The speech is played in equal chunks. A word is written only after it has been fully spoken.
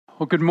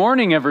Well, good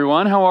morning,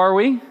 everyone. How are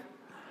we?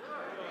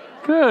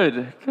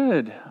 Good,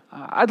 good.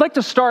 I'd like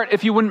to start,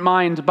 if you wouldn't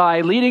mind, by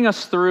leading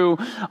us through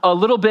a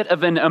little bit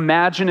of an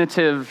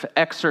imaginative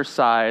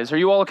exercise. Are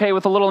you all okay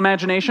with a little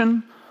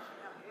imagination?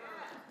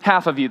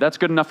 Half of you. That's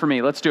good enough for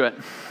me. Let's do it.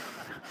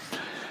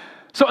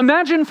 So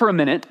imagine for a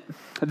minute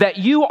that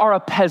you are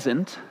a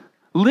peasant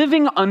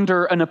living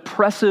under an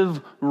oppressive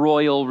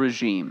royal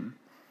regime.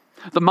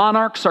 The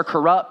monarchs are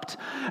corrupt,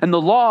 and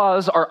the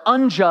laws are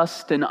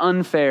unjust and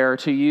unfair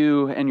to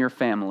you and your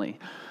family.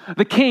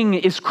 The king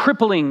is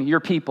crippling your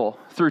people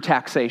through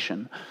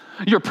taxation.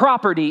 Your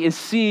property is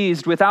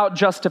seized without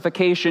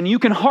justification. You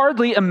can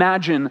hardly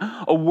imagine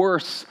a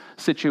worse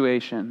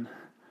situation.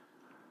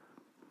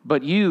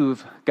 But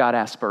you've got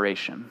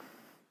aspiration.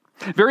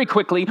 Very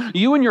quickly,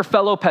 you and your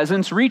fellow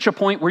peasants reach a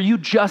point where you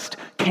just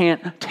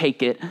can't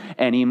take it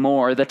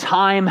anymore. The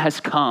time has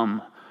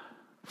come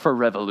for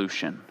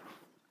revolution.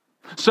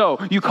 So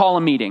you call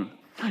a meeting,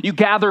 you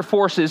gather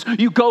forces,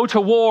 you go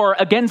to war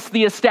against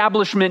the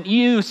establishment,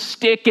 you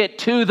stick it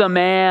to the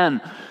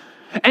man.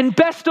 And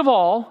best of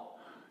all,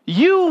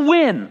 you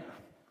win.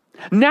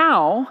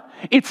 Now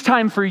it's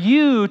time for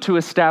you to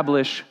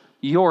establish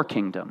your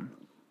kingdom.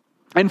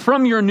 And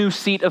from your new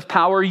seat of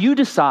power, you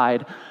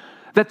decide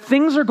that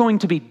things are going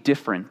to be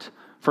different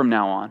from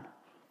now on.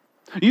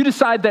 You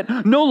decide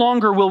that no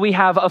longer will we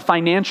have a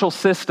financial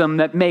system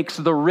that makes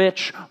the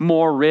rich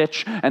more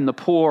rich and the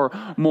poor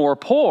more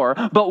poor,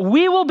 but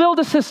we will build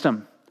a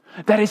system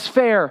that is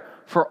fair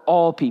for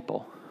all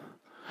people.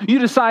 You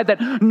decide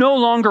that no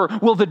longer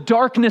will the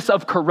darkness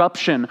of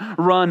corruption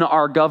run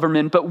our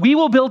government, but we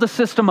will build a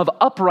system of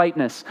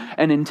uprightness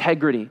and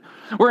integrity,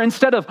 where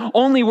instead of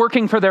only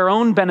working for their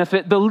own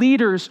benefit, the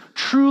leaders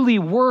truly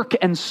work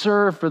and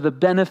serve for the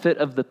benefit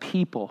of the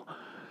people.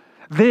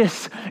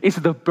 This is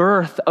the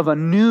birth of a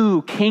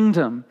new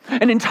kingdom,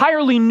 an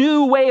entirely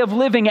new way of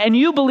living, and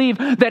you believe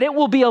that it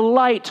will be a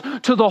light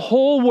to the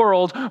whole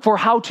world for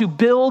how to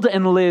build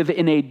and live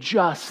in a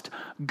just,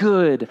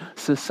 good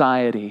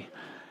society.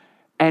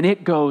 And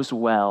it goes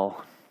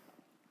well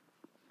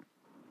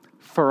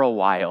for a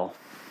while.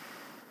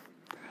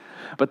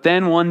 But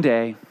then one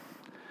day,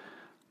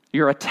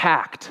 you're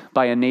attacked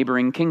by a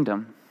neighboring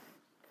kingdom.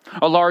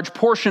 A large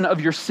portion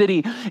of your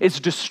city is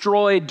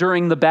destroyed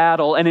during the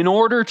battle, and in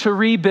order to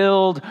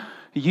rebuild,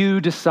 you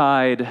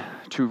decide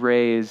to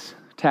raise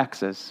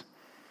taxes.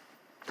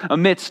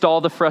 Amidst all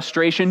the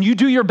frustration, you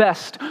do your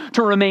best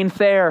to remain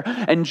fair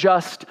and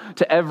just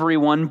to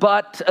everyone,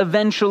 but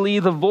eventually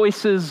the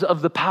voices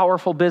of the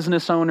powerful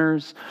business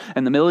owners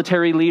and the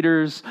military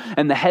leaders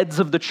and the heads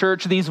of the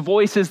church, these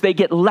voices, they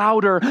get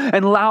louder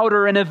and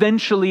louder, and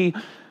eventually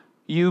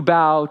you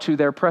bow to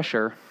their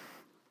pressure.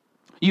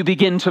 You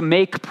begin to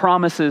make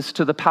promises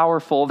to the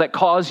powerful that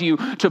cause you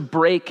to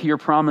break your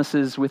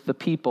promises with the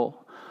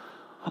people.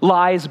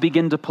 Lies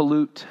begin to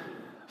pollute.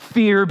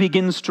 Fear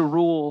begins to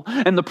rule,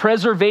 and the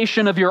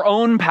preservation of your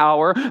own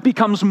power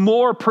becomes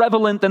more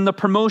prevalent than the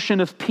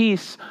promotion of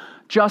peace,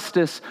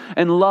 justice,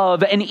 and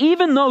love. And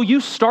even though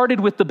you started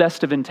with the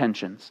best of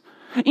intentions,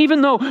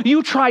 even though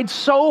you tried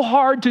so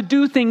hard to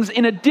do things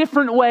in a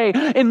different way,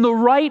 in the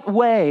right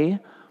way,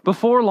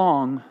 before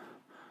long,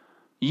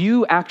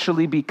 you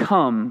actually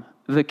become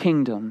the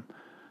kingdom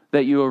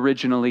that you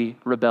originally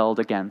rebelled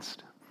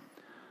against.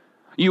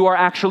 You are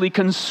actually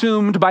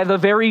consumed by the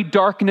very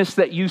darkness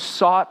that you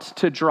sought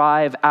to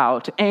drive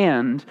out,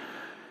 and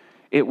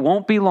it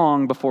won't be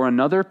long before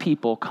another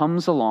people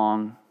comes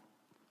along,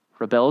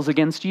 rebels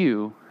against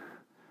you,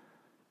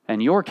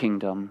 and your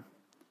kingdom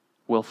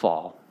will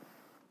fall.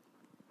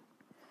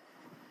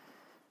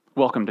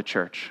 Welcome to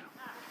church.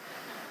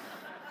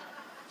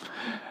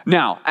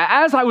 Now,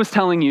 as I was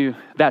telling you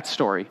that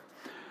story,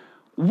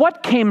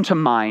 what came to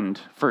mind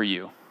for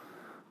you?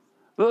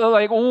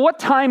 Like, what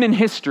time in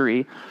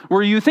history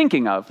were you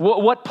thinking of?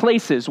 What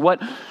places?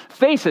 What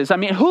faces? I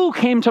mean, who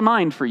came to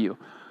mind for you?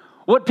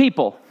 What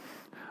people?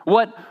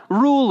 What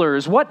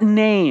rulers? What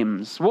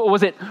names?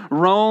 Was it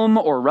Rome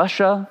or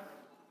Russia?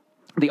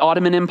 The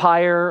Ottoman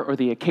Empire or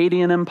the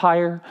Akkadian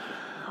Empire?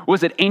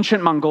 Was it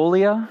ancient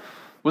Mongolia?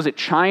 Was it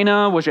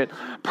China? Was it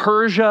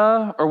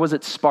Persia? Or was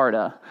it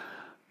Sparta?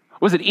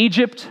 Was it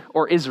Egypt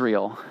or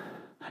Israel?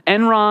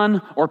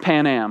 Enron or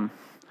Pan Am?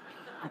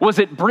 Was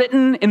it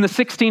Britain in the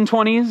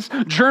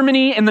 1620s,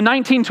 Germany in the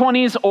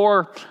 1920s,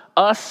 or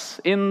us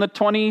in the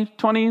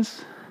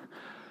 2020s?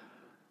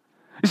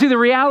 You see, the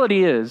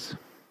reality is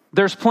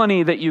there's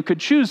plenty that you could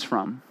choose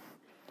from.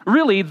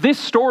 Really, this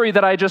story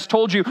that I just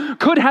told you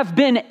could have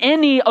been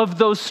any of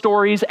those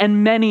stories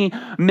and many,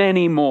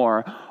 many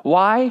more.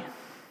 Why?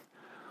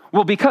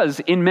 Well, because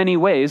in many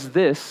ways,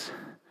 this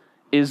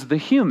is the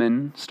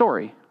human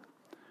story.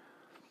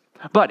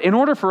 But in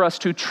order for us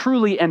to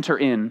truly enter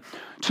in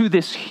to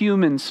this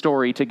human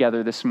story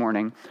together this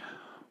morning,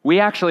 we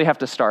actually have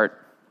to start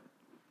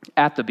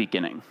at the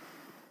beginning.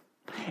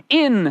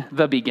 In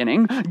the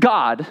beginning,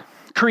 God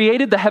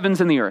created the heavens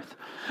and the earth.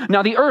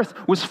 Now the earth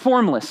was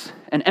formless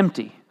and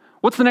empty.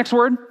 What's the next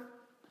word?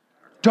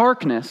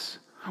 Darkness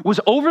was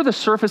over the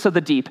surface of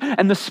the deep,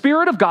 and the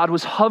Spirit of God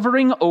was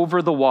hovering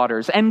over the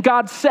waters. And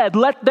God said,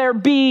 "Let there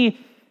be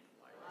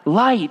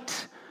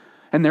light."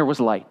 And there was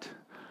light.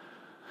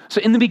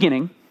 So in the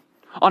beginning,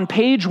 on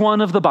page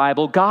 1 of the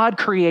Bible, God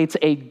creates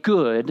a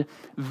good,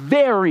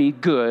 very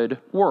good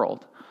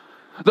world.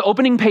 The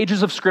opening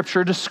pages of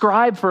Scripture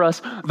describe for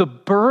us the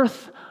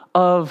birth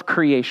of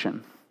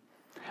creation.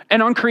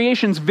 And on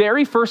creation's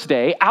very first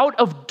day, out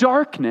of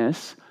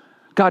darkness,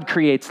 God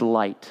creates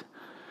light.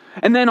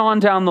 And then on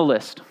down the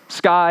list: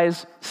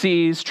 skies,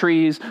 seas,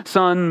 trees,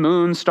 sun,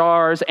 moon,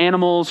 stars,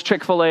 animals,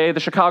 Chick-fil-A, the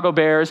Chicago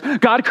Bears.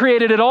 God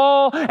created it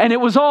all, and it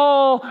was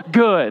all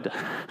good.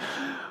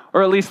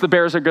 Or at least the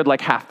Bears are good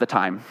like half the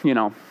time,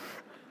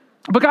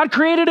 But God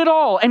created it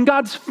all, and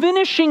God's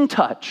finishing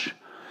touch,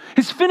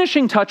 his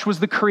finishing touch was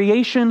the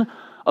creation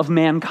of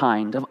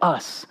mankind, of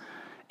us,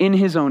 in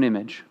his own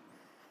image.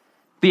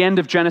 The end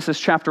of Genesis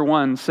chapter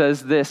 1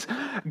 says this: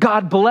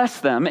 God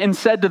blessed them and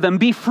said to them,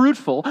 "Be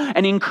fruitful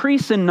and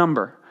increase in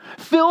number.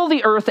 Fill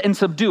the earth and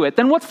subdue it."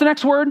 Then what's the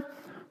next word?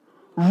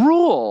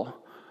 Rule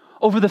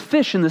over the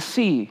fish in the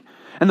sea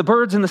and the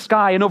birds in the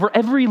sky and over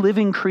every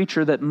living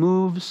creature that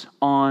moves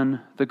on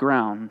the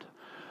ground.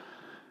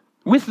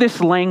 With this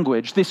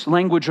language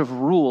of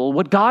rule,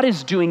 what God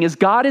is doing is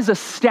God is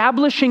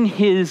establishing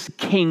his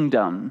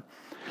kingdom.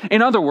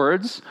 In other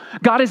words,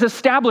 God is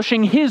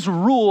establishing his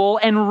rule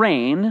and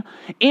reign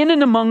in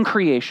and among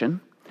creation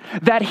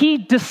that he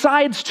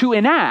decides to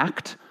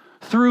enact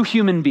through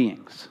human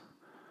beings.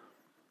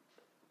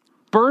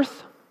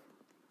 Birth,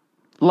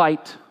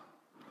 light,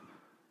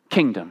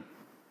 kingdom.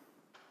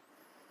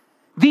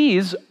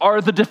 These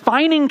are the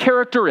defining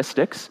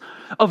characteristics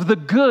of the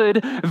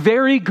good,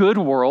 very good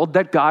world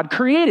that God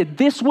created.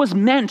 This was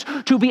meant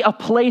to be a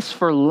place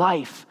for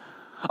life,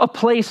 a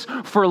place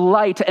for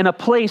light, and a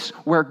place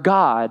where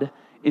God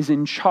is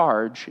in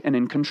charge and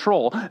in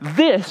control.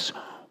 This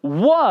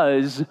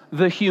was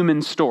the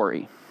human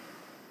story.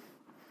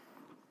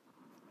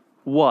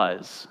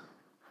 Was.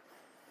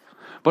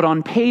 But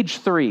on page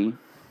 3,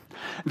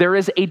 there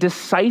is a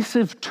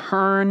decisive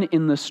turn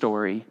in the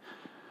story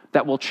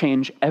that will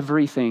change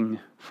everything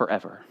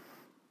forever.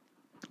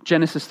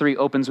 Genesis 3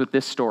 opens with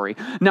this story.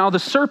 Now the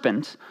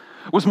serpent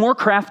was more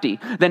crafty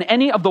than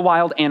any of the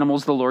wild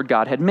animals the Lord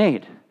God had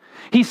made.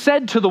 He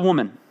said to the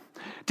woman,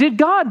 "Did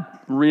God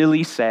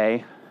really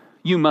say,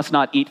 'You must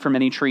not eat from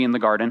any tree in the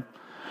garden'?"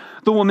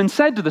 The woman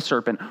said to the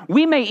serpent,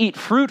 "We may eat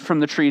fruit from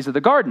the trees of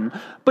the garden,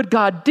 but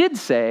God did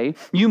say,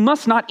 'You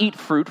must not eat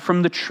fruit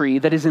from the tree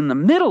that is in the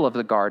middle of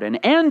the garden,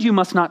 and you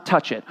must not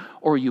touch it,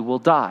 or you will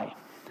die.'"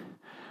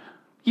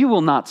 "You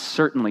will not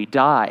certainly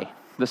die,"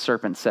 the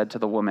serpent said to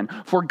the woman,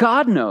 "for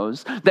God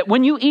knows that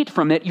when you eat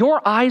from it, your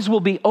eyes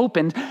will be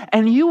opened,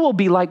 and you will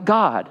be like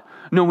God,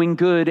 knowing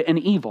good and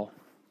evil."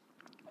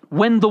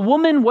 When the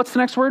woman, what's the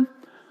next word?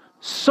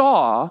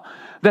 Saw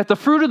that the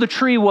fruit of the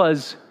tree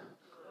was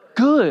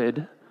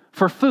good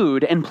for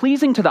food and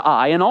pleasing to the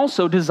eye and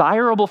also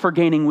desirable for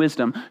gaining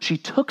wisdom, she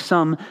took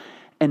some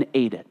and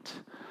ate it.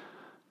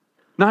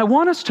 Now I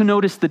want us to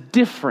notice the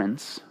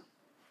difference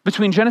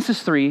between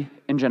Genesis 3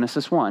 and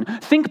Genesis 1.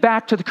 Think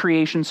back to the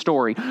creation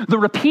story. The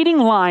repeating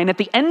line at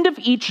the end of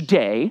each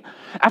day,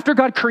 after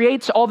God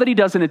creates all that he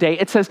does in a day,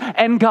 it says,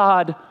 "And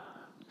God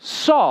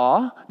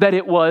saw that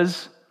it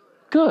was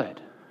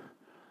good."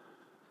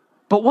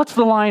 But what's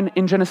the line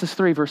in Genesis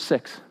 3, verse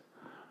 6?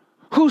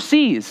 Who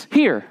sees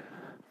here?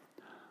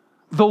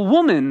 The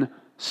woman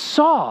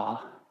saw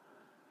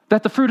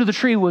that the fruit of the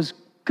tree was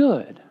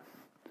good.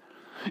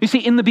 You see,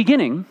 in the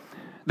beginning,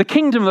 the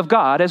kingdom of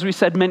God, as we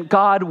said, meant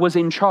God was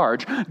in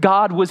charge.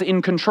 God was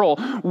in control.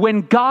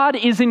 When God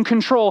is in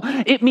control,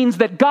 it means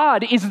that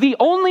God is the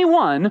only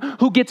one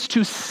who gets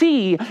to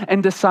see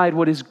and decide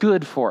what is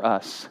good for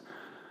us.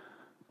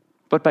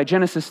 But by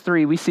Genesis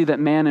 3, we see that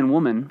man and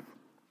woman,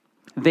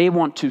 they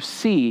want to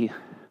see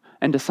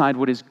and decide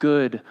what is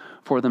good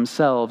for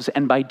themselves.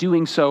 And by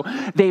doing so,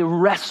 they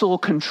wrestle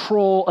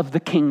control of the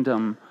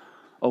kingdom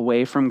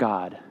away from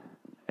God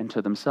and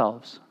to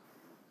themselves.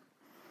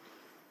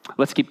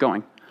 Let's keep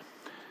going.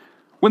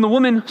 When the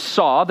woman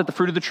saw that the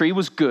fruit of the tree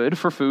was good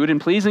for food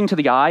and pleasing to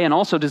the eye and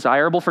also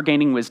desirable for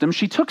gaining wisdom,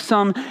 she took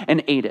some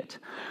and ate it.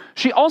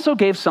 She also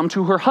gave some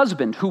to her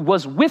husband, who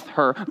was with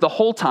her the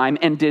whole time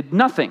and did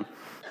nothing.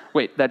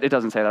 Wait, it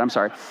doesn't say that. I'm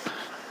sorry.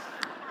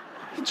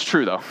 It's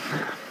true, though.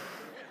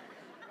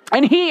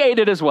 And he ate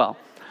it as well.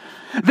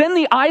 Then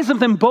the eyes of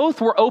them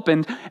both were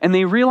opened, and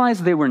they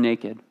realized they were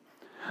naked.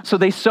 So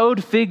they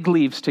sewed fig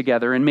leaves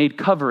together and made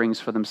coverings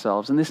for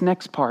themselves. And this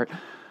next part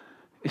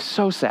is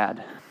so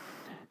sad.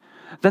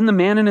 Then the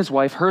man and his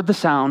wife heard the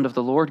sound of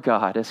the Lord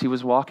God as he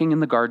was walking in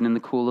the garden in the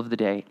cool of the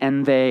day,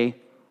 and they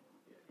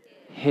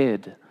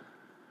hid.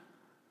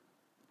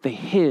 They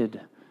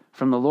hid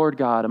from the Lord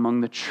God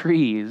among the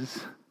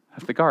trees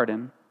of the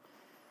garden.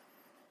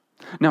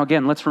 Now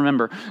again, let's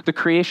remember, the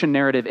creation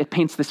narrative, it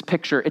paints this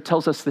picture, it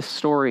tells us this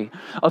story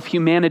of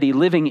humanity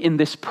living in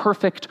this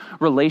perfect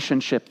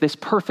relationship, this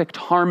perfect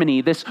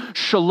harmony, this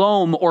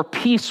shalom or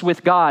peace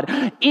with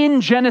God.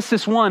 In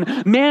Genesis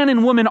 1, man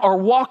and woman are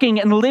walking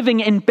and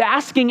living and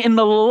basking in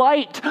the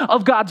light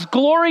of God's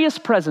glorious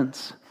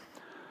presence.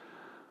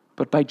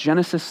 But by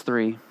Genesis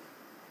 3,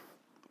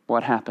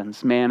 what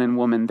happens? Man and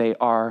woman, they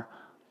are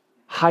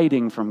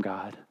hiding from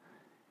God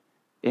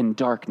in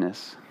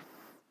darkness,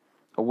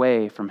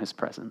 away from his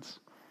presence.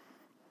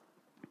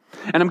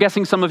 And I'm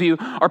guessing some of you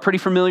are pretty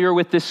familiar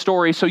with this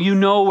story, so you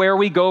know where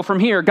we go from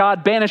here.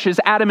 God banishes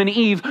Adam and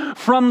Eve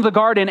from the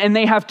garden, and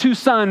they have two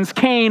sons,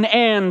 Cain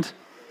and...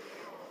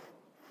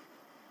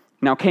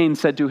 Now Cain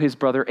said to his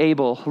brother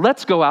Abel,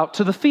 "Let's go out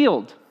to the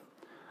field."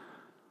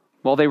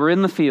 While they were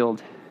in the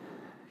field,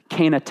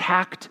 Cain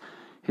attacked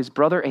his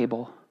brother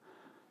Abel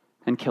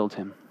and killed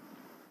him.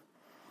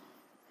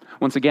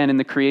 Once again, in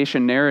the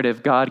creation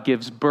narrative, God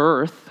gives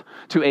birth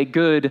to a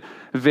good,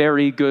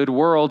 very good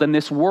world. And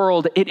this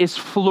world, it is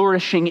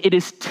flourishing, it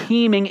is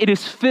teeming, it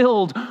is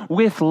filled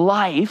with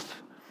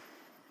life.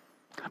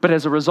 But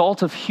as a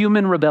result of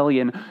human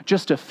rebellion,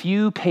 just a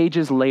few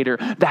pages later,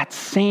 that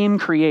same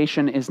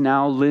creation is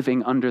now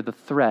living under the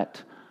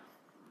threat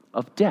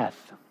of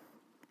death.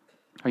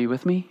 Are you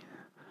with me?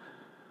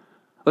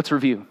 Let's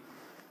review.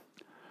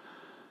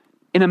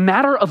 In a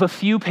matter of a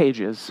few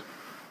pages,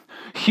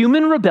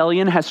 human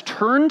rebellion has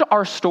turned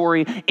our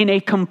story in a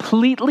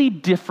completely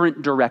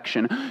different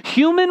direction.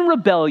 Human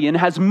rebellion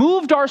has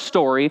moved our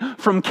story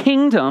from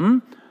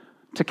kingdom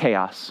to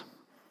chaos,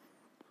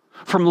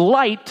 from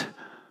light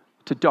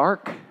to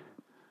dark,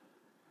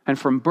 and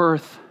from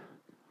birth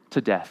to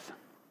death.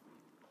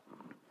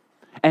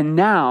 And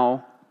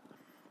now,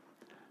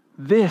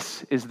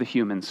 this is the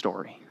human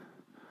story.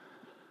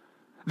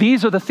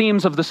 These are the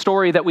themes of the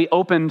story that we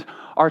opened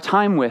our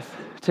time with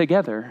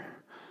together.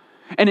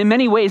 And in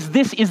many ways,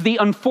 this is the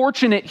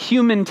unfortunate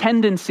human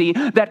tendency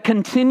that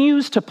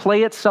continues to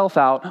play itself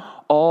out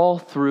all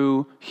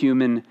through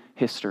human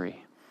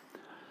history.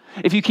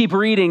 If you keep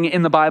reading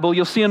in the Bible,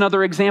 you'll see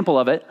another example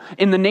of it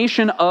in the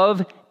nation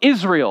of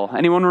Israel.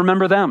 Anyone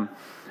remember them?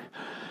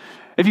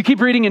 If you keep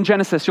reading in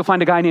Genesis, you'll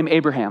find a guy named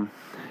Abraham.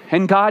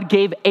 And God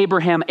gave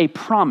Abraham a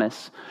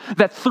promise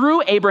that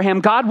through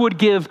Abraham, God would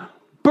give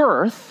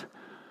birth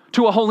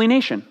to a holy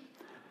nation.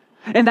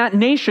 And that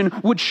nation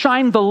would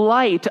shine the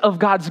light of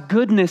God's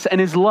goodness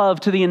and his love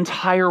to the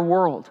entire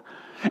world.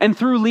 And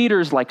through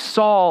leaders like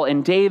Saul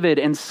and David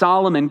and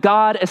Solomon,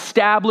 God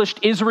established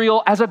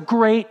Israel as a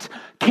great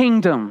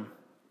kingdom.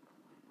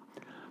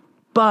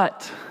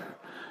 But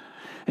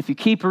if you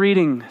keep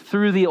reading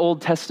through the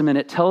Old Testament,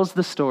 it tells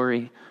the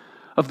story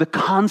of the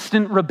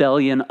constant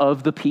rebellion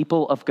of the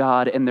people of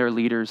God and their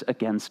leaders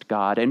against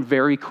God. And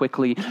very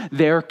quickly,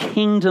 their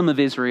kingdom of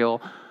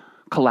Israel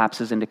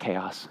collapses into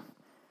chaos.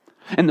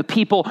 And the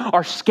people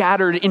are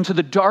scattered into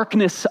the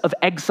darkness of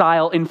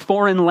exile in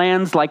foreign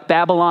lands like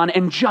Babylon.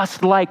 And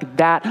just like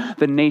that,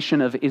 the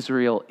nation of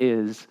Israel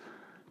is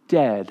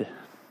dead.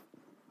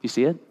 You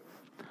see it?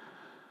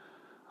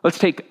 Let's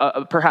take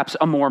perhaps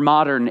a more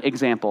modern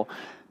example.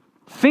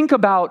 Think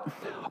about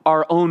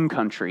our own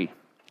country,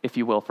 if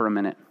you will, for a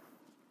minute.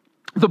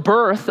 The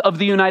birth of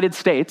the United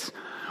States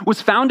was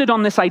founded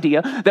on this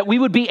idea that we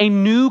would be a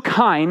new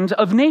kind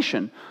of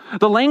nation.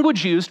 The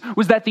language used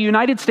was that the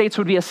United States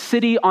would be a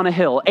city on a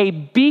hill, a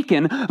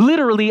beacon,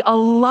 literally a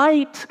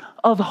light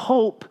of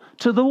hope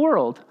to the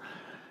world.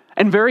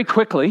 And very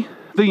quickly,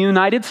 the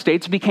United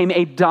States became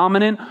a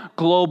dominant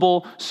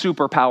global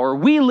superpower.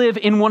 We live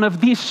in one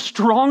of the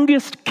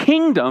strongest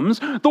kingdoms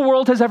the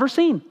world has ever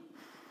seen.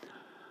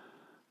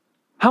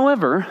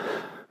 However,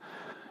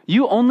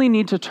 you only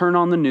need to turn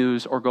on the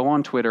news or go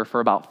on Twitter for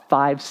about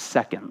 5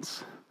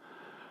 seconds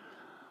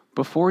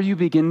before you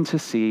begin to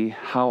see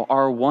how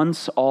our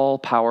once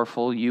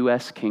all-powerful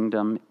U.S.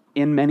 kingdom,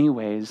 in many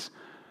ways,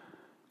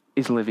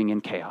 is living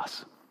in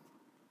chaos.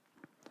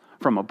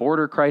 From a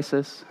border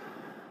crisis,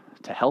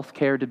 to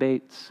healthcare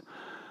debates,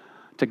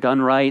 to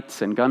gun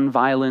rights and gun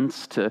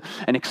violence, to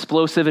an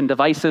explosive and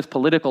divisive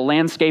political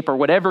landscape, or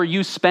whatever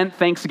you spent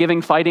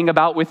Thanksgiving fighting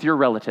about with your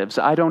relatives.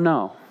 I don't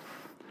know.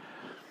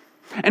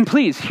 And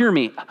please, hear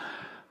me.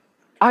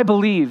 I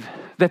believe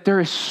that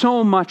there is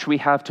so much we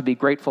have to be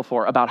grateful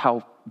for about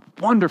how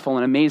wonderful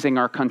and amazing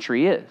our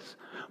country is.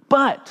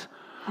 But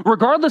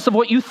regardless of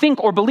what you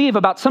think or believe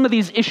about some of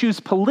these issues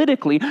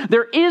politically,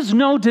 there is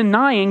no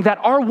denying that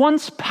our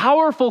once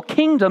powerful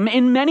kingdom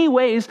in many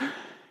ways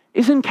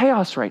is in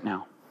chaos right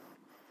now.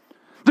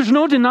 There's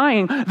no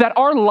denying that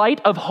our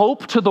light of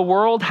hope to the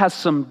world has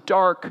some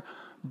dark,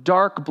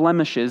 dark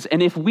blemishes.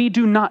 And if we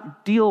do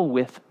not deal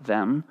with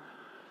them,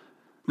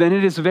 then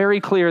it is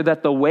very clear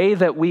that the way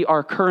that we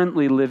are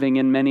currently living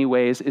in many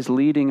ways is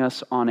leading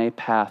us on a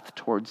path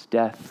towards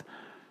death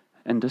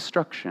and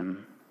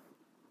destruction.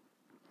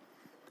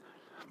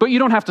 But you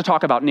don't have to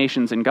talk about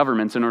nations and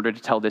governments in order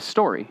to tell this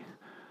story.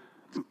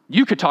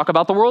 You could talk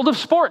about the world of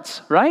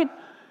sports, right?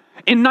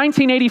 In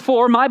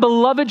 1984, my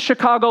beloved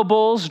Chicago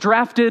Bulls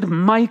drafted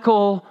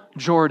Michael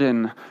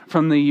Jordan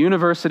from the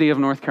University of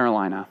North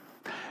Carolina.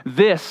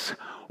 This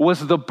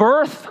was the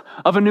birth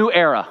of a new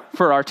era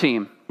for our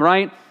team,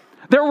 right?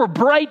 There were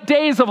bright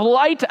days of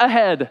light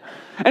ahead.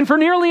 And for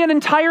nearly an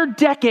entire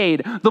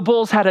decade, the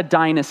Bulls had a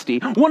dynasty,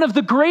 one of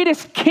the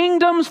greatest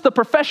kingdoms the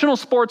professional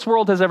sports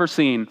world has ever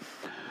seen.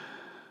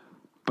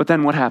 But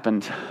then what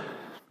happened?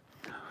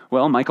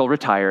 Well, Michael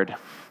retired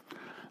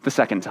the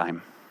second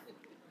time.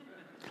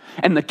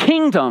 And the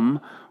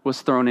kingdom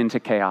was thrown into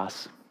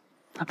chaos.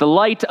 The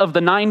light of the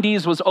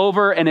 90s was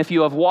over, and if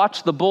you have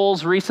watched the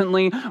Bulls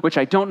recently, which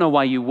I don't know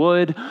why you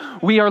would,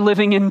 we are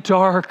living in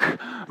dark,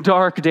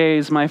 dark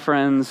days, my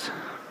friends.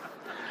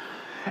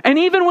 And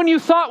even when you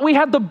thought we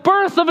had the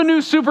birth of a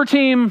new super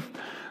team,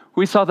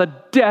 we saw the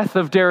death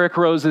of Derrick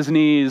Rose's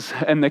knees,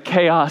 and the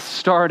chaos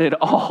started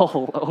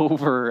all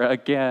over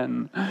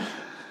again.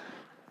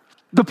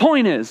 The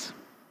point is,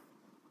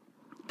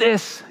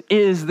 this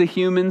is the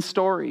human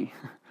story.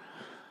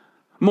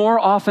 More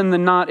often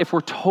than not, if we're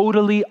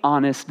totally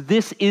honest,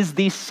 this is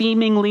the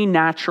seemingly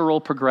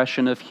natural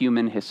progression of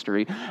human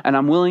history. And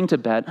I'm willing to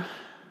bet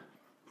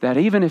that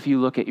even if you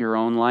look at your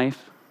own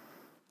life,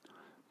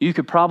 you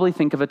could probably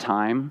think of a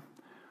time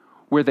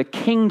where the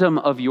kingdom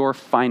of your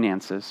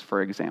finances,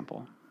 for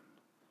example,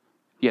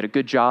 you had a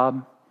good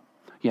job,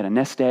 you had a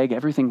nest egg,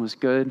 everything was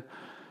good,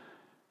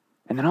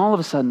 and then all of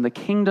a sudden, the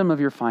kingdom of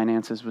your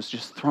finances was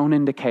just thrown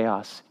into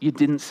chaos. You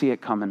didn't see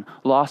it coming.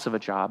 Loss of a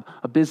job,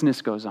 a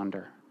business goes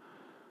under.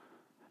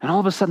 And all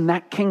of a sudden,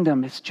 that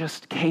kingdom is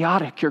just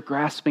chaotic. You're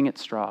grasping at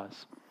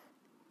straws.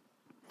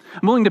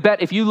 I'm willing to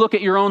bet if you look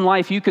at your own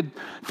life, you could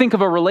think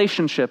of a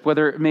relationship,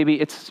 whether maybe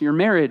it's your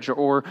marriage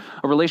or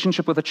a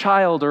relationship with a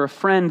child or a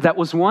friend that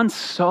was once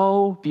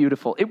so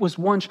beautiful. It was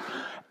once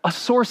a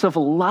source of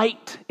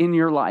light in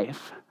your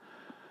life.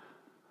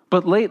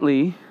 But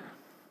lately,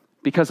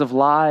 because of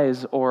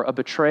lies or a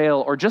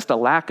betrayal or just a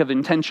lack of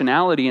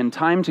intentionality and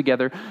time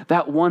together,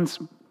 that once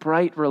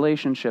bright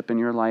relationship in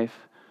your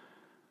life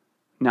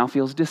now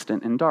feels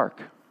distant and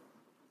dark.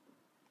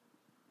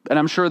 And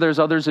I'm sure there's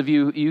others of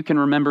you can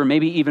remember,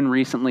 maybe even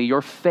recently,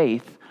 your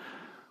faith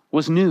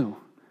was new.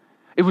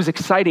 It was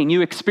exciting.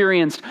 You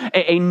experienced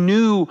a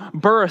new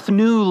birth,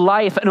 new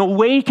life, an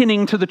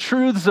awakening to the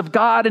truths of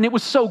God, and it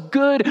was so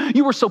good.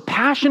 You were so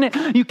passionate.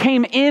 You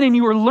came in and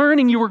you were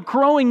learning, you were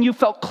growing, you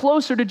felt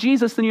closer to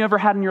Jesus than you ever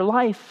had in your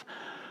life.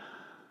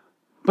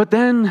 But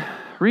then,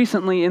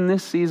 recently in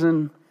this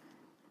season,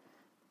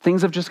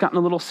 things have just gotten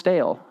a little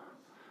stale.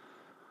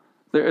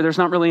 There's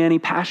not really any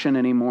passion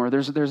anymore.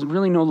 There's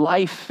really no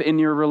life in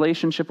your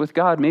relationship with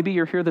God. Maybe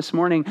you're here this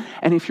morning,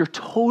 and if you're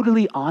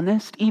totally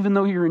honest, even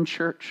though you're in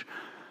church,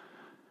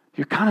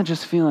 you're kind of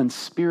just feeling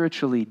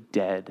spiritually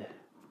dead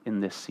in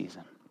this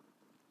season.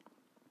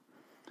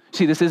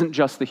 See, this isn't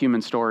just the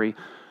human story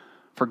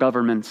for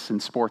governments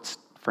and sports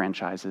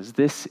franchises.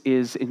 This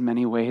is, in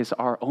many ways,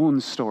 our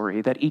own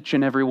story that each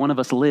and every one of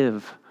us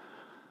live.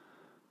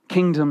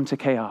 Kingdom to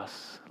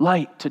chaos.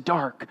 Light to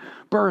dark,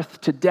 birth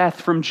to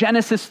death, from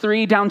Genesis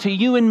 3 down to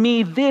you and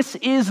me, this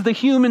is the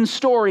human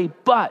story,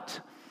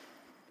 but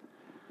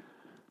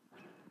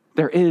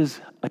there is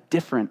a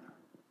different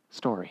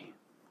story.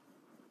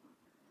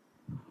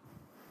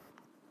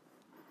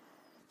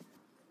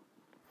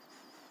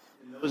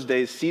 In those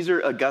days,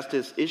 Caesar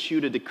Augustus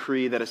issued a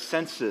decree that a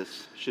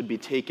census should be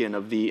taken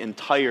of the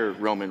entire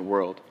Roman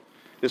world.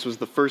 This was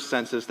the first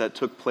census that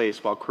took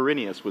place while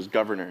Quirinius was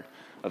governor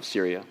of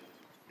Syria.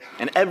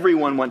 And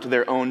everyone went to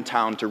their own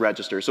town to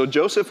register. So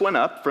Joseph went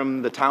up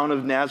from the town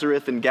of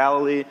Nazareth in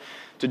Galilee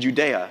to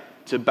Judea,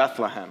 to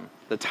Bethlehem,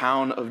 the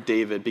town of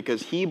David,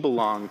 because he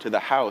belonged to the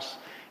house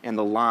and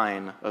the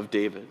line of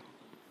David.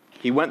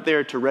 He went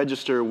there to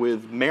register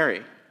with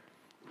Mary,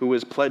 who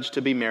was pledged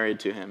to be married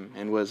to him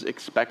and was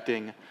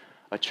expecting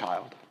a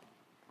child.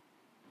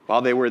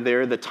 While they were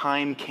there, the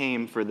time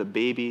came for the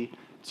baby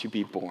to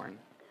be born,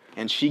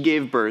 and she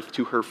gave birth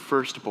to her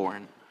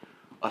firstborn,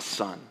 a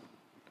son.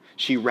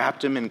 She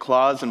wrapped him in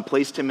cloths and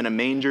placed him in a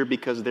manger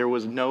because there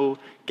was no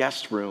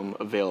guest room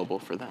available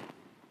for them.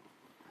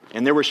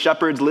 And there were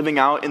shepherds living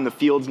out in the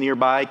fields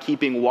nearby,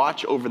 keeping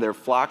watch over their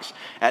flocks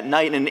at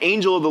night. And an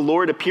angel of the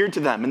Lord appeared to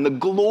them, and the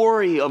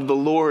glory of the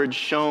Lord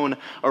shone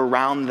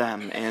around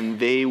them, and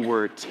they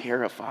were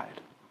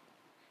terrified.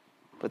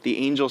 But the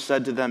angel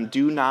said to them,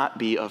 "Do not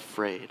be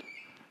afraid.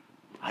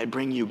 I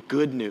bring you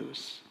good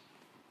news.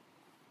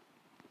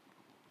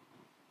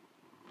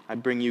 I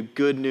bring you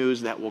good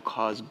news that will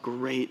cause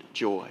great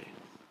joy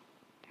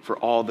for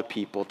all the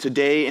people.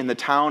 Today in the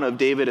town of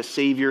David, a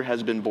Savior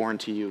has been born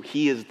to you.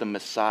 He is the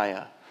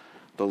Messiah,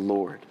 the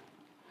Lord.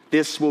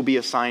 This will be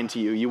a sign to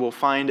you. You will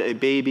find a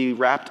baby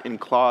wrapped in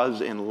cloths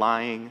and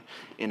lying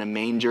in a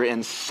manger."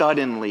 And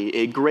suddenly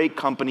a great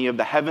company of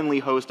the heavenly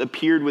host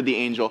appeared with the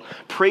angel,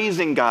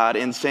 praising God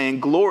and saying,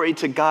 "Glory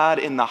to God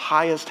in the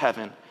highest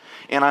heaven,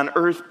 and on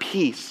earth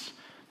peace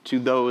to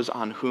those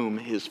on whom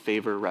his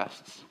favor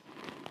rests."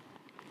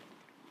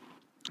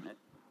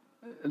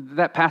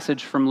 That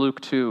passage from Luke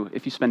 2,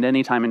 if you spend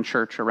any time in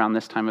church around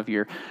this time of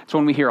year, it's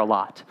one we hear a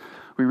lot.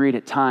 We read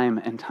it time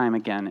and time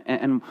again.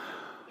 And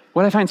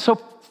What I find so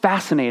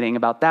fascinating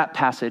about that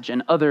passage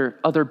and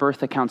other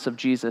birth accounts of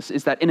Jesus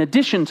is that in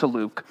addition to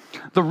Luke,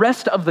 the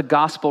rest of the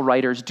gospel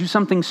writers do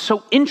something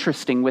so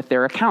interesting with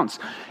their accounts.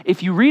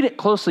 If you read it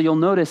closely, you'll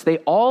notice they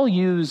all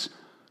use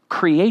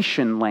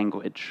creation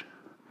language.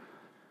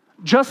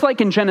 Just like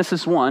in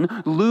Genesis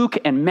 1, Luke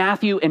and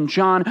Matthew and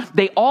John,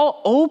 they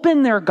all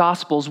open their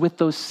gospels with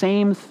those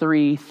same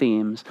three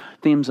themes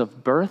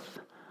of birth,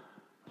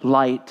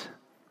 light,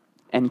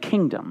 and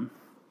kingdom.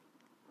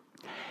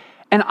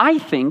 And I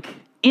think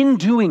in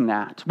doing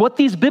that, what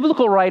these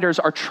biblical writers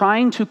are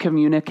trying to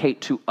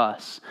communicate to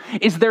us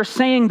is they're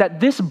saying that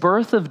this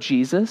birth of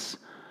Jesus,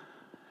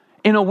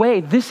 in a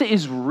way, this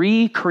is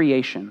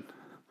recreation.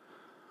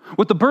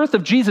 What the birth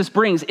of Jesus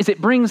brings is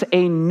it brings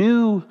a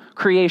new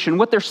creation.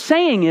 What they're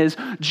saying is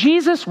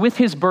Jesus with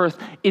his birth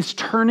is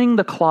turning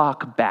the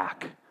clock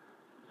back.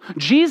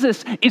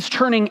 Jesus is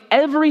turning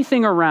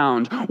everything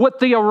around. What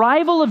the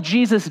arrival of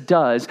Jesus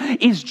does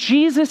is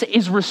Jesus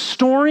is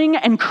restoring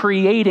and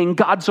creating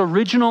God's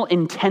original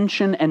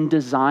intention and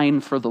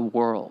design for the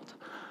world.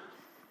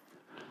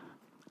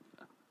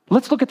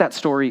 Let's look at that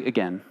story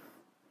again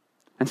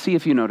and see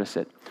if you notice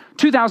it.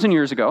 2,000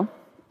 years ago,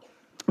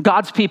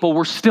 God's people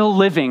were still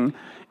living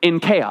in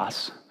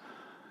chaos.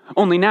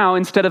 Only now,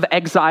 instead of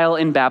exile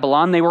in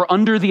Babylon, they were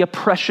under the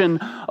oppression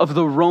of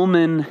the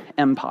Roman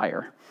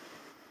Empire.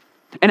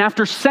 And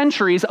after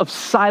centuries of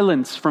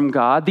silence from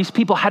God, these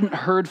people hadn't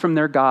heard from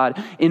their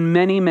God in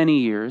many, many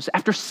years.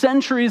 After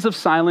centuries of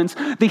silence,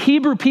 the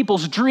Hebrew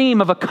people's dream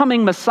of a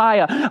coming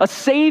Messiah, a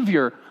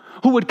Savior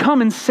who would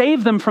come and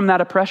save them from that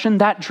oppression,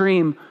 that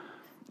dream,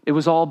 it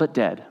was all but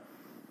dead.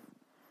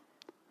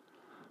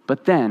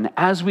 But then,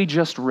 as we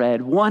just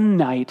read, one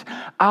night,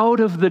 out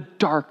of the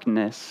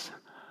darkness,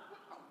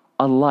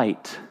 a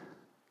light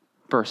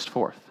burst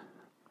forth.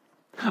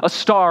 A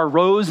star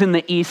rose in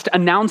the east,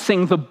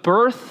 announcing the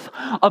birth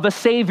of a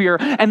Savior,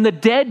 and the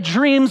dead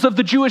dreams of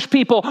the Jewish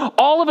people,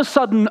 all of a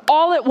sudden,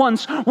 all at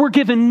once, were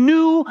given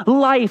new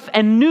life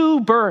and new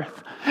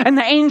birth. And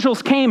the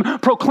angels came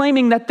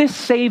proclaiming that this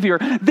Savior,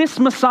 this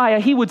Messiah,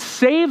 he would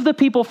save the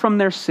people from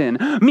their sin,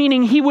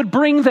 meaning he would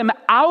bring them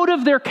out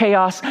of their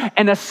chaos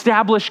and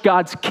establish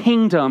God's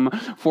kingdom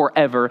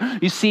forever.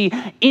 You see,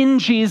 in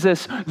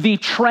Jesus, the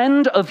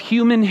trend of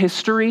human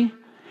history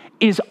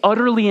is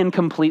utterly and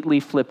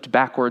completely flipped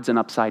backwards and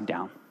upside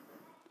down.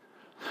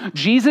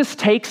 Jesus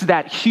takes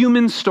that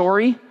human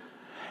story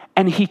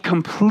and he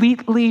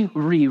completely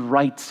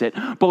rewrites it,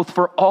 both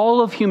for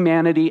all of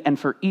humanity and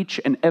for each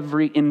and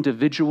every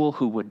individual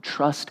who would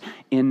trust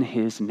in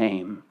his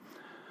name.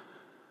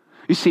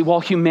 You see, while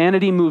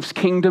humanity moves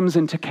kingdoms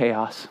into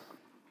chaos,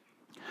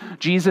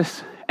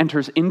 Jesus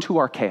enters into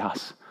our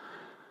chaos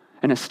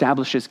and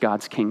establishes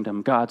God's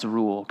kingdom, God's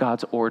rule,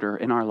 God's order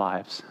in our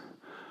lives.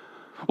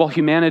 While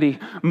humanity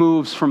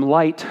moves from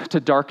light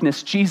to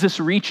darkness, Jesus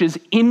reaches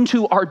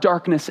into our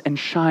darkness and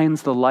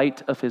shines the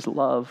light of his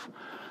love.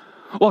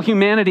 While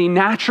humanity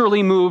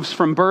naturally moves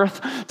from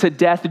birth to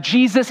death,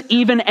 Jesus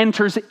even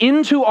enters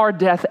into our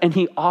death and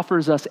he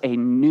offers us a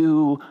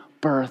new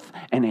birth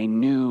and a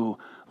new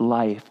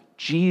life.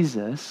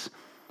 Jesus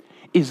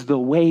is the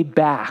way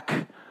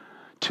back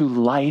to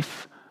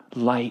life,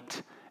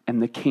 light,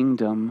 and the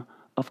kingdom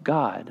of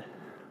God.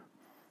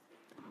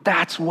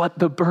 That's what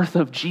the birth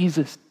of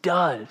Jesus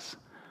does.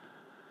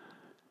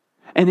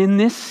 And in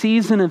this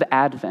season of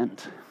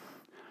Advent,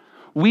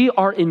 we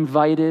are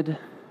invited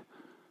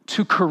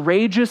to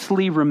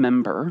courageously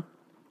remember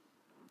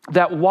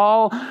that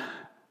while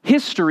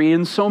history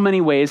in so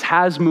many ways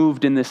has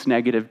moved in this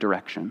negative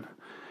direction,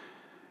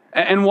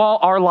 and while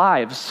our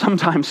lives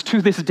sometimes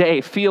to this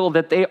day feel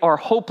that they are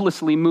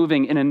hopelessly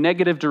moving in a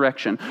negative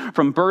direction,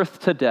 from birth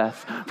to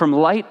death, from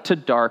light to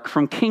dark,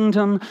 from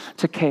kingdom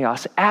to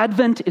chaos,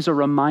 Advent is a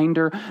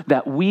reminder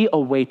that we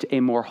await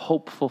a more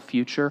hopeful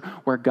future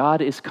where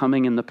God is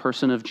coming in the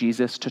person of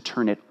Jesus to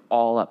turn it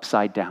all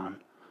upside down,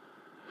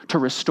 to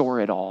restore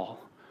it all,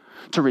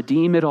 to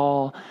redeem it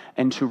all,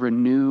 and to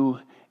renew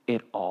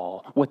it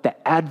all. What the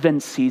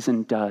Advent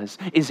season does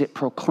is it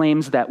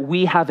proclaims that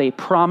we have a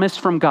promise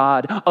from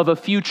God of a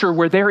future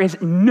where there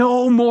is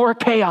no more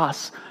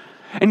chaos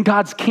and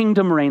God's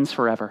kingdom reigns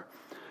forever.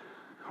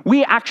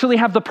 We actually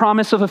have the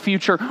promise of a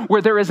future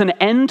where there is an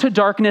end to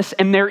darkness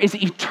and there is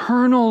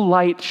eternal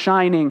light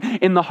shining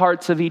in the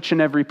hearts of each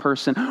and every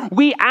person.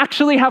 We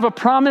actually have a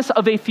promise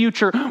of a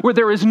future where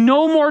there is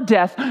no more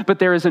death, but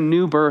there is a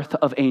new birth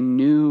of a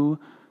new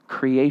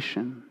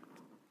creation.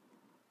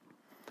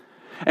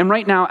 And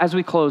right now, as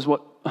we close,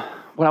 what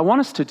I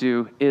want us to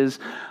do is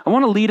I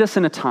want to lead us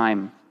in a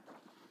time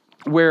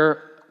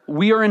where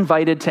we are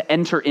invited to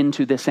enter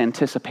into this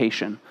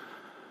anticipation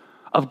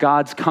of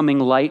God's coming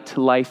light,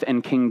 life,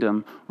 and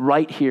kingdom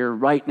right here,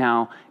 right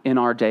now, in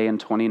our day in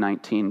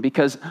 2019.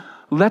 Because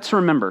let's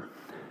remember,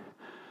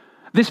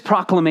 this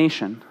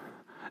proclamation,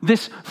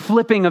 this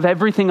flipping of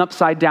everything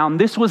upside down,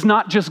 this was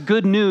not just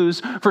good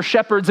news for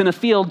shepherds in a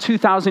field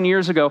 2,000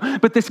 years ago,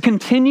 but this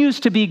continues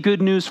to be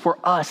good news for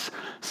us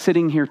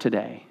sitting here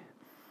today.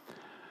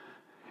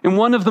 And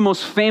one of the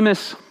most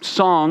famous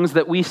songs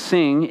that we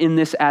sing in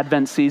this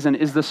Advent season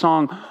is the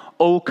song,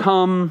 O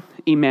Come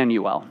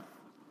Emmanuel.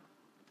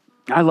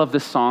 I love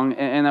this song,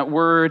 and that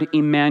word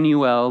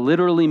Emmanuel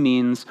literally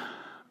means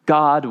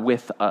God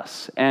with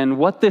us. And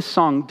what this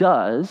song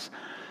does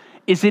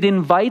is it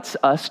invites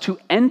us to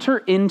enter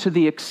into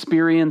the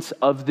experience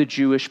of the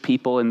Jewish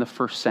people in the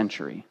first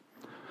century,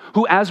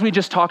 who, as we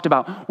just talked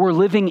about, were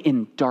living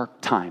in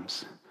dark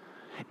times.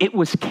 It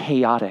was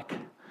chaotic.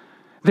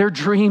 Their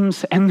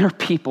dreams and their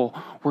people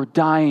were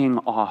dying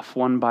off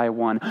one by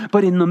one.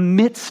 But in the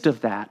midst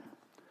of that,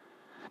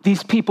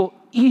 these people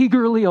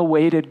eagerly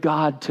awaited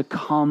God to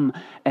come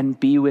and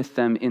be with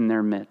them in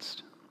their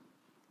midst.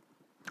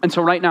 And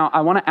so right now,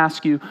 I want to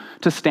ask you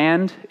to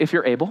stand if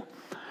you're able.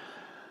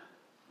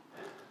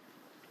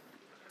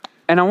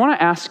 And I want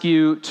to ask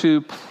you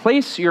to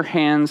place your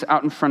hands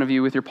out in front of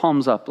you with your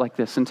palms up like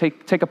this and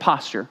take a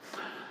posture.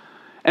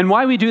 And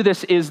why we do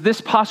this is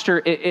this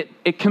posture,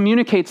 it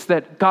communicates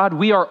that, God,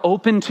 we are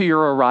open to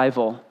your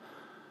arrival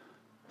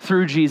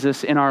through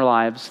Jesus in our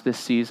lives this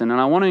season. And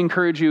I want to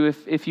encourage you,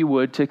 if you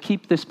would, to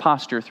keep this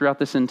posture throughout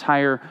this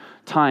entire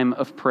time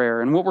of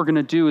prayer. And what we're going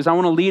to do is I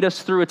want to lead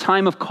us through a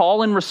time of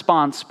call and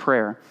response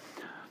prayer.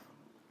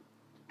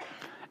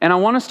 And I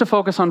want us to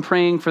focus on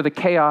praying for the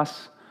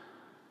chaos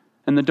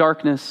and the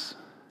darkness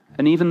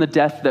and even the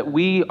death that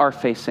we are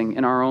facing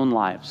in our own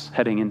lives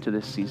heading into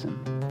this season.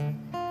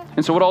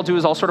 And so what I'll do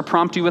is I'll sort of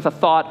prompt you with a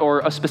thought or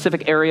a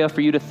specific area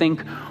for you to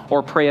think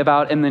or pray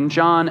about, and then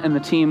John and the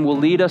team will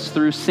lead us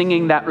through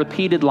singing that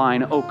repeated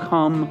line, O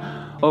come,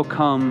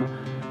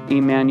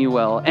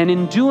 Emmanuel. And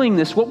in doing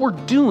this, what we're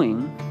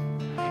doing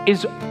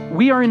is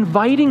we are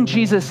inviting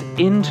Jesus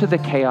into the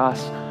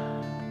chaos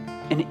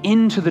and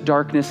into the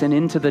darkness and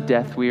into the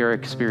death we are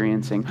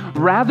experiencing.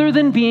 Rather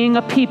than being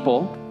a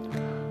people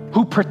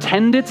who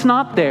pretend it's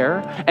not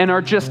there and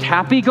are just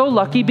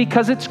happy-go-lucky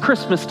because it's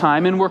Christmas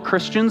time and we're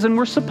Christians and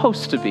we're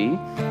supposed to be.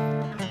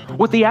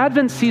 What the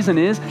Advent season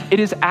is,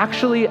 it is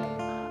actually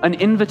an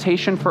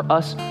invitation for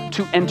us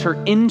to enter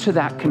into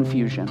that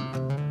confusion,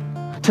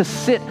 to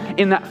sit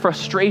in that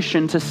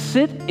frustration, to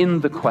sit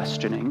in the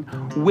questioning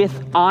with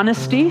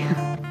honesty,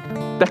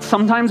 that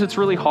sometimes it's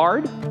really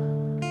hard,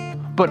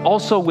 but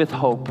also with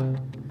hope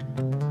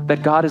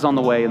that God is on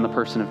the way in the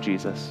person of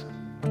Jesus.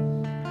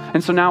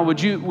 And so now, would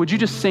you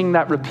just sing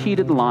that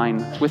repeated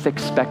line with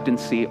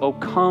expectancy? O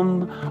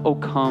come,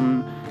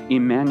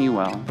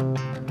 Emmanuel.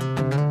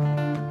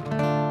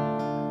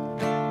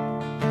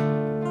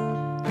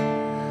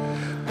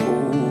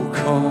 O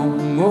come,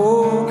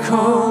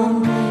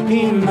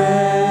 Emmanuel.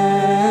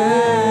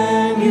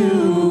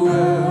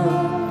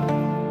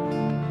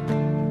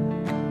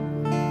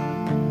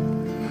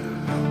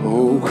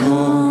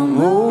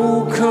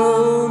 O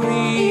come,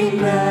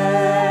 Emmanuel.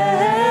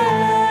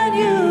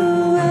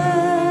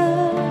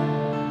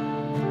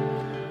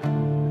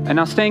 And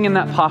now, staying in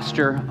that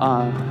posture,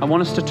 I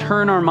want us to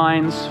turn our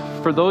minds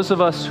for those of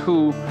us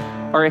who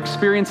are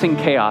experiencing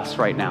chaos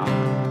right now.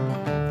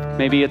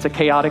 Maybe it's a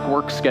chaotic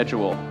work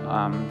schedule,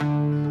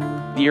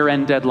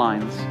 year-end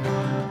deadlines.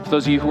 For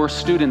those of you who are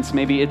students,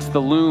 maybe it's the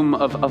loom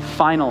of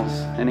finals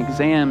and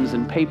exams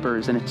and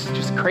papers, and it's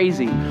just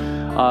crazy.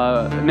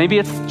 Maybe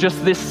it's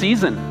just this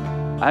season.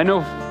 I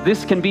know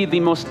this can be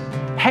the most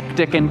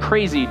hectic and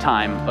crazy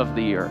time of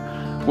the year.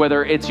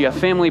 Whether it's you have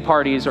family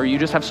parties or you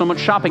just have so much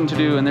shopping to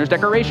do and there's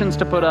decorations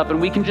to put up,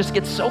 and we can just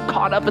get so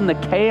caught up in the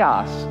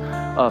chaos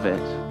of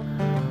it.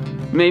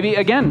 Maybe,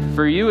 again,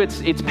 for you,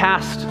 it's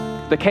past.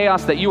 The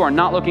chaos that you are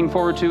not looking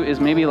forward to is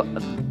maybe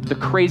the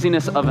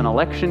craziness of an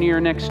election year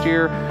next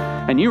year,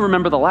 and you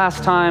remember the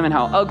last time and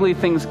how ugly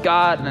things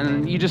got,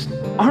 and you just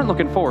aren't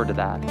looking forward to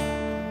that.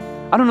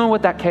 I don't know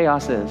what that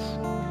chaos is.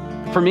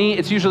 For me,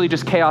 it's usually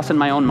just chaos in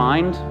my own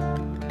mind.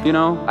 You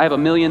know, I have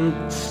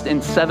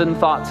 1,000,007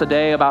 thoughts a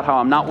day about how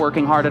I'm not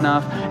working hard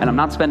enough and I'm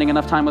not spending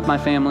enough time with my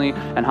family,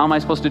 and how am I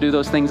supposed to do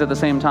those things at the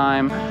same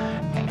time?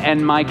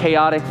 And my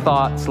chaotic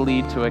thoughts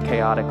lead to a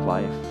chaotic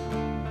life.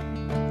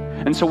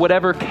 And so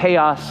whatever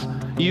chaos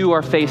you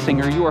are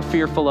facing or you are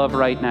fearful of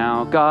right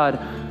now, God,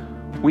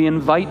 we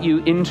invite you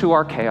into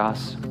our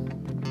chaos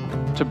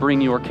to bring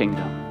your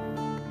kingdom.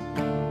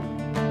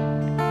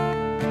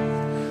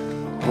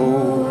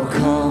 O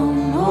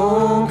come,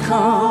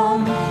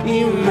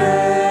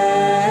 Emmanuel.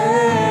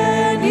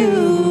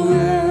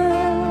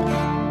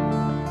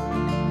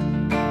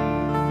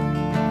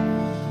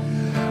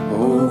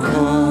 O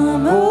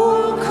come,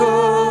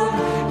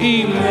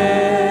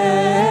 Emmanuel.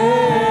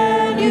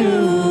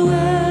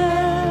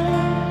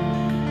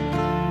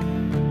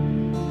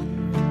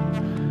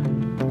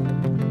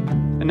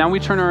 And now we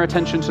turn our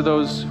attention to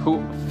those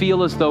who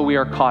feel as though we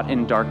are caught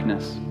in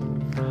darkness.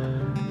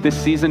 This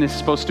season is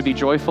supposed to be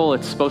joyful.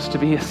 It's supposed to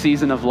be a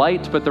season of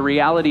light, but the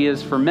reality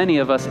is, for many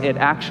of us, it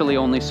actually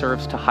only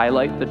serves to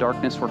highlight the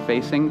darkness we're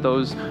facing.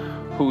 Those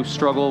who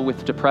struggle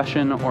with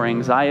depression or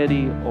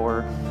anxiety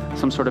or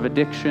some sort of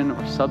addiction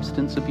or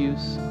substance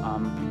abuse.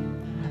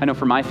 I know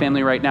for my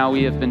family right now,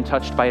 we have been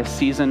touched by a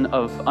season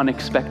of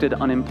unexpected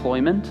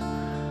unemployment.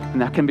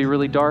 And that can be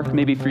really dark.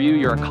 Maybe for you,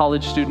 you're a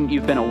college student,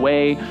 you've been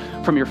away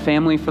from your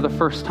family for the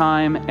first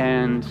time,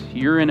 and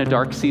you're in a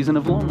dark season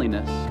of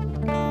loneliness.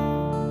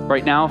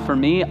 Right now, for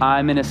me,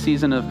 I'm in a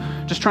season of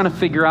just trying to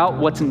figure out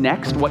what's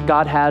next, what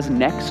God has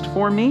next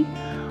for me.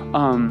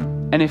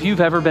 And if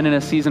you've ever been in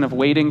a season of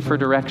waiting for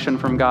direction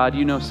from God,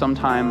 you know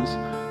sometimes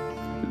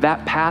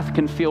that path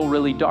can feel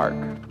really dark.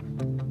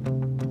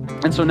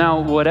 And so now,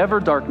 whatever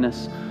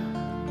darkness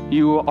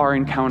you are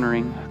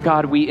encountering,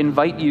 God, we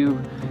invite you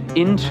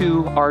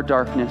into our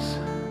darkness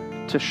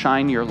to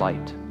shine your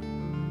light.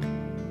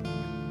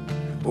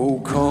 O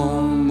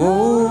come,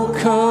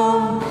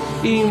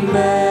 Emmanuel.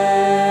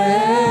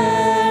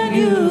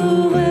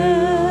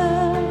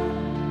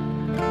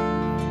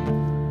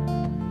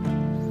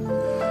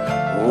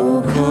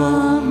 O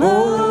come,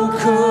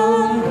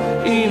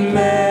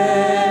 Emmanuel.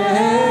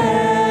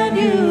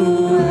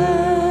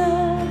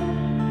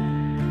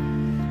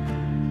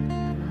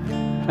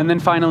 And then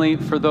finally,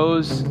 for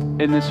those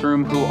in this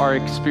room who are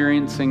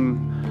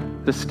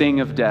experiencing the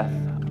sting of death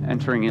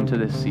entering into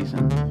this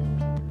season,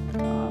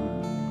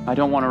 I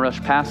don't want to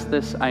rush past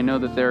this. I know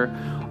that there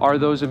are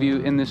those of you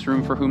in this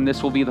room for whom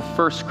this will be the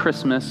first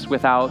Christmas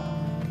without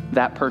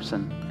that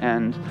person.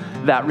 And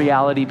that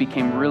reality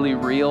became really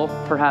real,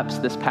 perhaps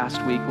this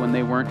past week when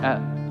they weren't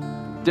at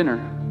dinner.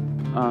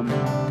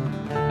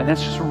 And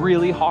that's just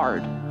really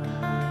hard.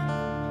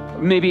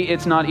 Maybe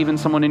it's not even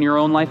someone in your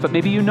own life, but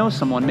maybe you know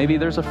someone. Maybe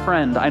there's a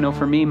friend. I know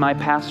for me, my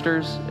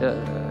pastors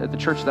at the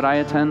church that I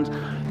attend,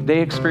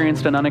 they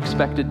experienced an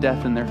unexpected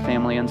death in their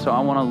family, and so I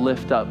want to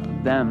lift up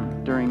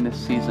them during this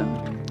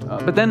season.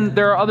 But then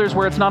there are others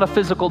where it's not a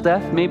physical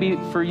death. Maybe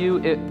for you,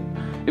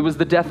 it was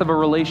the death of a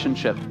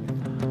relationship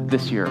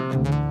this year,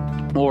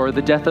 or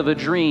the death of a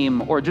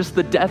dream, or just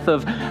the death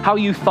of how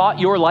you thought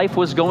your life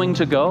was going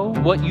to go,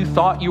 what you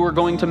thought you were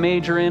going to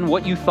major in,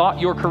 what you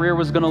thought your career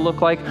was going to look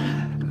like.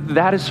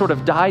 That has sort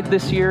of died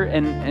this year,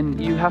 and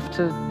you have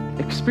to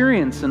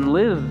experience and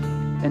live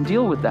and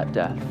deal with that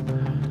death.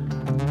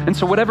 And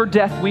so whatever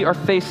death we are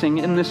facing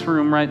in this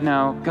room right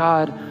now,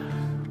 God,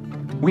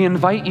 we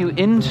invite you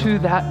into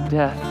that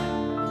death,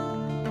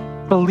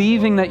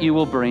 believing that you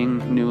will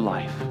bring new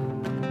life.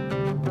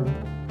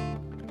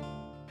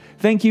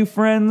 Thank you,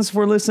 friends,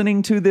 for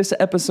listening to this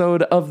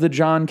episode of the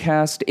John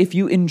Cast. If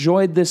you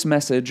enjoyed this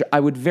message,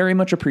 I would very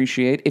much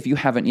appreciate, if you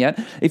haven't yet,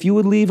 if you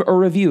would leave a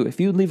review. If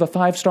you would leave a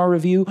 5-star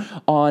review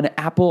on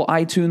Apple,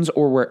 iTunes,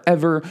 or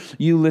wherever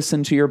you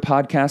listen to your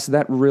podcast,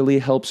 that really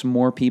helps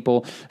more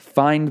people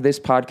find this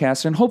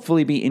podcast and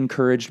hopefully be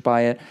encouraged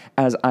by it,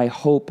 as I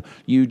hope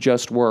you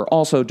just were.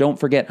 Also, don't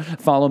forget,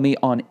 follow me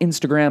on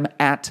Instagram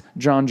at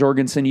John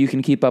Jorgensen. You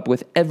can keep up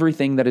with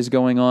everything that is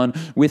going on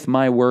with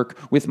my work,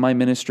 with my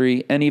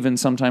ministry, and even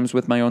sometimes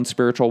with my own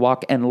spiritual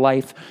walk and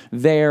life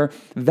there.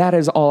 That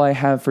is all I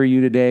have for you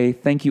today.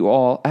 Thank you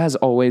all, as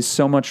always,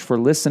 so much for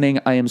listening.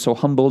 I am so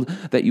humbled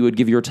that you would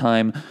give your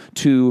time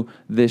to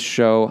this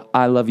show.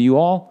 I love you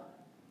all.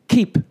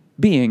 Keep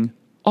being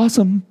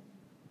awesome.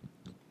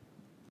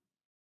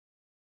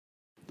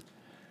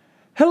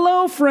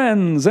 Hello,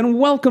 friends, and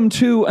welcome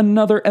to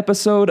another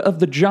episode of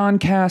the John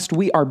Cast.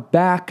 We are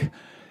back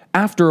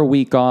after a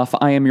week off.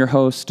 I am your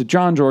host,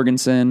 John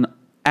Jorgensen,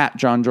 at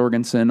John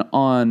Jorgensen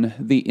on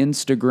the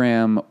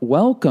Instagram.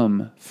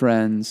 Welcome,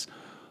 friends.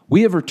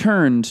 We have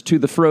returned to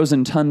the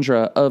frozen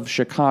tundra of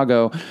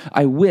Chicago.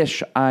 I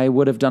wish I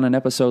would have done an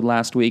episode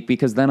last week,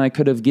 because then I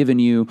could have given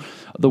you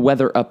the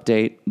weather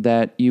update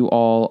that you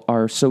all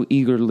are so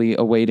eagerly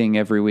awaiting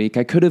every week.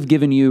 I could have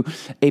given you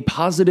a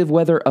positive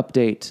weather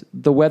update.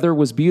 The weather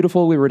was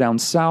beautiful. We were down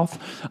south,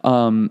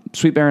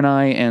 Sweet Bear and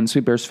I and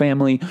Sweet Bear's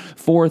family,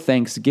 for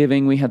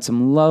Thanksgiving. We had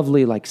some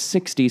lovely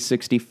 60,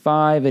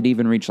 65. It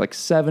even reached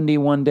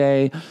 71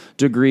 day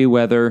degree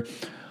weather.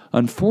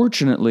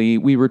 Unfortunately,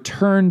 we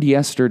returned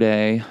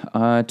yesterday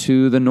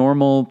to the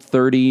normal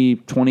 30,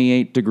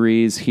 28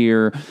 degrees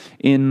here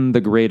in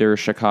the greater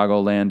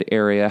Chicagoland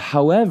area.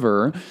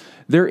 However,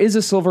 there is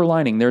a silver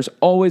lining. There's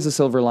always a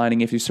silver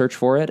lining if you search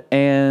for it.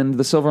 And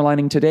the silver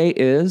lining today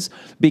is,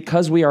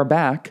 because we are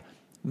back,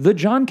 the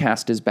John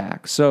Cast is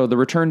back. So the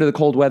return to the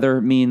cold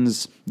weather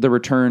means the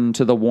return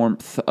to the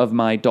warmth of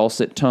my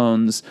dulcet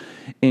tones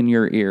in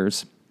your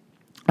ears.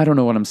 I don't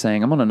know what I'm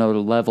saying. I'm on another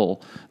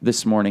level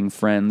this morning,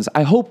 friends.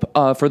 I hope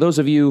for those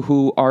of you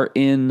who are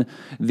in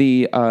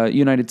the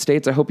United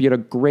States, I hope you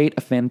had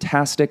a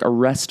fantastic, a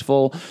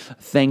restful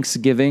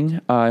Thanksgiving.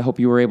 I hope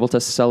you were able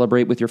to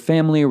celebrate with your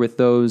family or with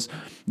those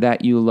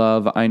that you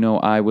love. I know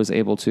I was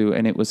able to,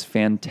 and it was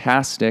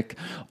fantastic.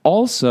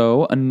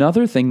 Also,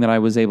 another thing that I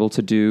was able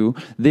to do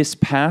this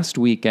past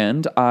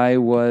weekend, I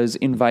was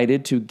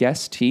invited to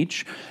guest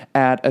teach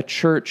at a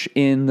church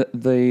in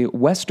the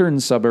western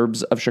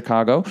suburbs of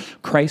Chicago,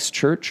 Christ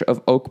Church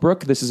of Oak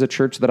Brook. This is a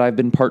church that I've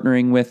been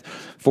partnering with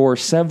for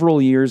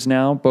several years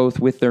now, both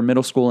with their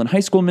middle school and high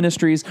school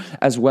ministries,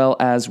 as well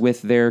as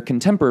with their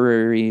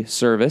contemporary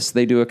service.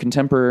 They do a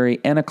contemporary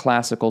and a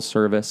classical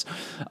service.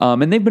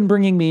 And they've been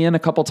bringing me in a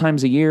couple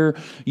times a year,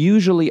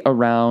 usually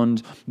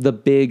around the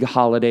big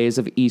holidays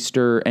of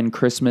Easter and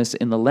Christmas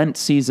in the Lent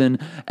season,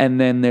 and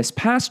then this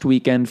past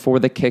weekend for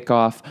the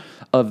kickoff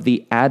of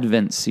the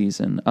Advent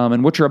season.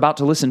 And what you're about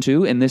to listen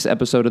to in this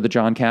episode of the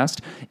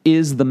Johncast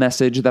is the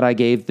message that I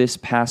gave this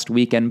past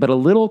weekend, but a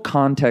little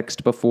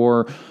context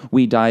before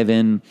we dive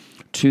in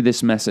to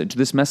this message.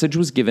 This message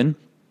was given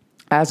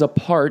as a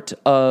part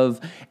of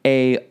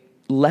a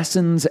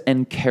Lessons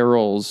and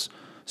Carols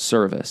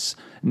service.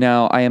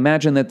 Now, I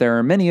imagine that there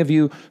are many of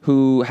you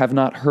who have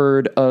not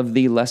heard of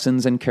the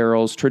Lessons and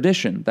Carols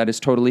tradition. That is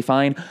totally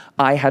fine.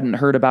 I hadn't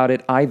heard about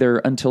it either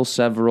until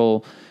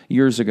several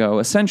years ago.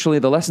 Essentially,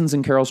 the Lessons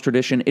and Carols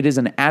tradition, it is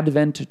an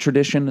Advent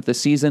tradition, the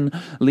season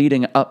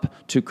leading up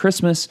to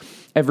Christmas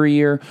every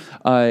year.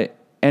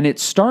 And it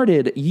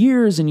started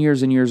years and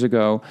years and years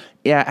ago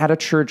at a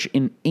church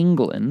in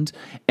England.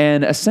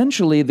 And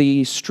essentially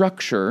the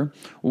structure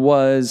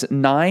was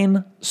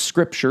 9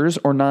 scriptures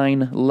or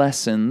 9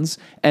 lessons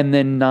and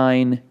then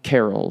 9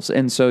 carols.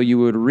 And so you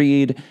would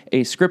read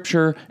a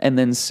scripture and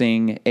then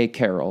sing a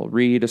carol.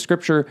 Read a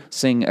scripture,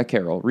 sing a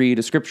carol. Read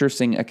a scripture,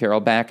 sing a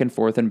carol, back and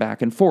forth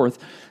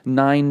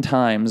 9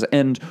 times.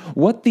 And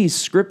what these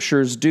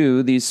scriptures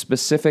do, these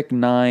specific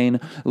 9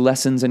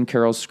 lessons and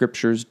carols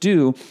scriptures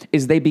do,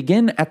 is they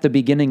begin at the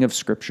beginning of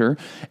scripture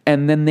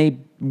and then they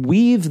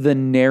weave the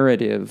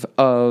narrative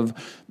of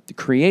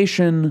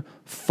creation,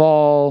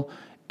 fall,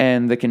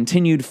 and the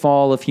continued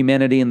fall of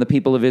humanity and the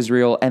people of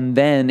Israel, and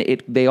then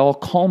they all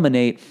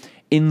culminate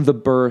in the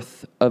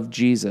birth of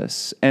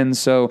Jesus. And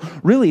so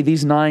really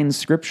these 9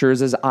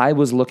 scriptures, as I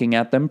was looking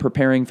at them,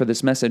 preparing for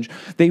this message,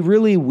 they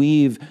really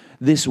weave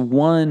this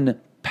one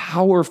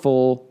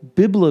powerful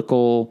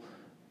biblical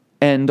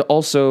and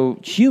also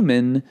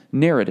human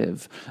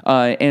narrative.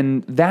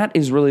 And that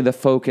is really the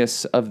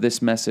focus of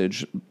this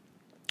message.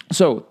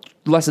 So,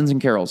 Lessons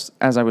and Carols,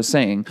 as I was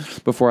saying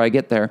before I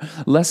get there,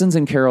 Lessons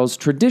and Carols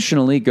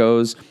traditionally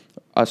goes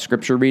a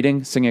scripture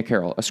reading, sing a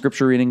carol, a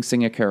scripture reading,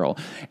 sing a carol.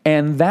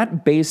 And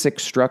that basic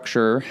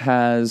structure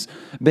has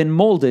been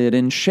molded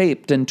and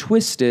shaped and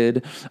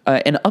twisted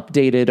and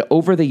updated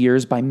over the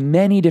years by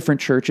many different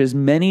churches,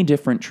 many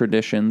different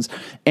traditions.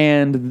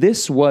 And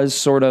this was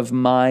sort of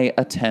my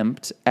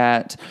attempt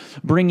at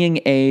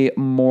bringing a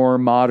more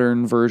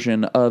modern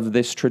version of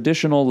this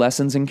traditional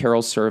Lessons and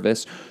Carols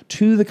service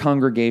to the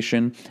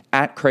congregation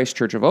at Christ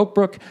Church of Oak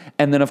Brook,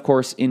 and then, of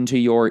course, into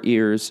your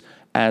ears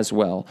as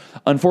well.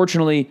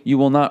 Unfortunately, you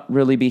will not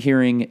really be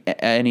hearing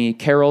any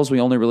carols. We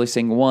only really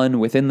sing one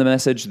within the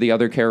message. The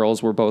other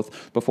carols were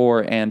both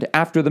before and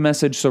after the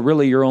message, so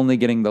really you're only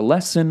getting the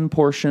lesson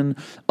portion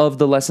of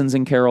the Lessons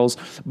and Carols.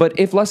 But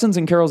if Lessons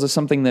and Carols is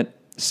something that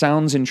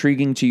sounds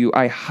intriguing to you,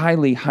 I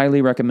highly,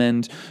 highly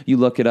recommend you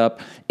look it up.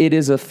 It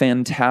is a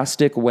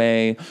fantastic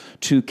way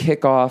to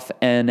kick off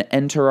and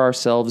enter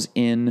ourselves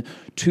in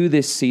to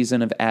this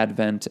season of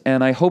Advent,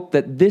 and I hope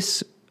that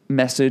this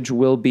message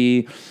will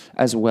be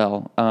as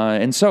well.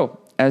 And so,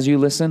 as you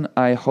listen,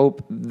 I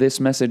hope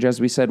this message,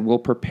 as we said, will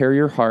prepare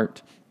your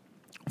heart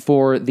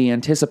for the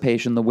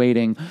anticipation, the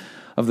waiting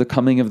of the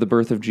coming of the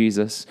birth of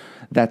Jesus.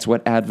 That's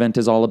what Advent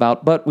is all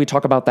about. But we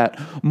talk about that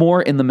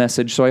more in the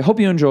message. So I hope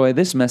you enjoy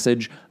this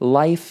message,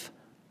 Life,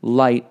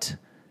 Light,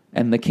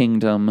 and the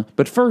Kingdom.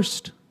 But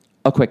first,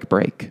 a quick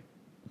break.